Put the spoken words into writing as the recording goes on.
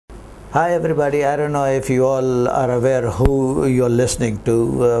Hi everybody, I don't know if you all are aware who you're listening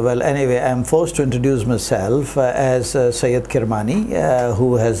to. Well, anyway, I'm forced to introduce myself as Syed Kirmani,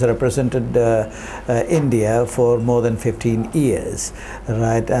 who has represented India for more than 15 years.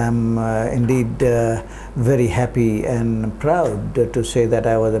 Right, I'm indeed very happy and proud to say that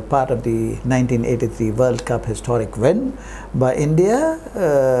I was a part of the 1983 World Cup historic win by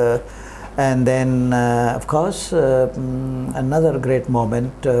India. And then, of course, another great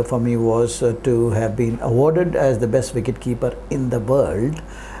moment for me was to have been awarded as the best wicketkeeper in the world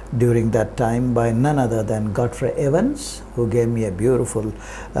during that time by none other than Godfrey Evans, who gave me a beautiful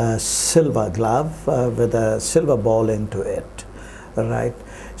silver glove with a silver ball into it. Right.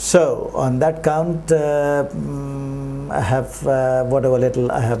 So, on that count, I have whatever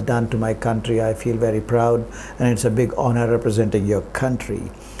little I have done to my country, I feel very proud, and it's a big honor representing your country.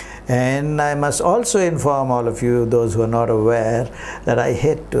 And I must also inform all of you, those who are not aware, that I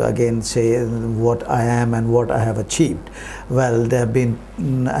hate to again say what I am and what I have achieved. Well, I have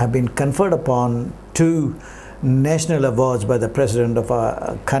been conferred upon 2 national awards by the President of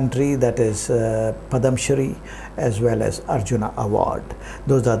our country, that is Padmashree as well as Arjuna Award.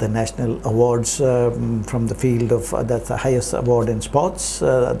 Those are the national awards from the field of, that's the highest award in sports,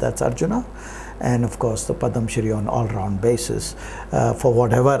 that's Arjuna. And of course the Padmashree on all-round basis for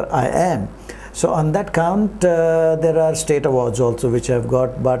whatever I am. So on that count, there are state awards also which I've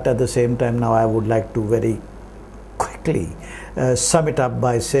got, but at the same time now I would like to very quickly sum it up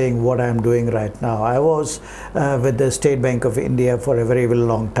by saying what I am doing right now. I was with the State Bank of India for a very, very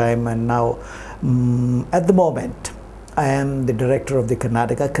long time, and now at the moment I am the director of the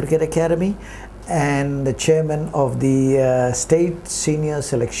Karnataka Cricket Academy and the chairman of the State Senior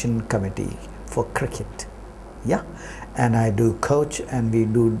Selection Committee for cricket. Yeah, and I do coach and we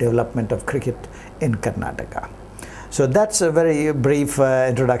do development of cricket in Karnataka. So that's a very brief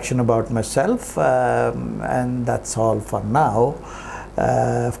introduction about myself, and that's all for now.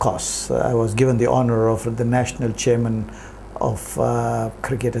 Of course, I was given the honor of the national chairman of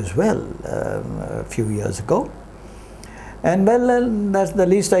cricket as well a few years ago. And well, that's the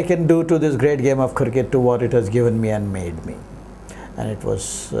least I can do to this great game of cricket, to what it has given me and made me. And it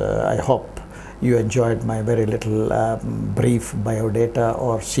was, I hope you enjoyed my very little brief biodata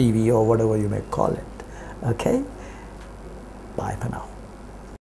or CV or whatever you may call it. Okay? Bye for now.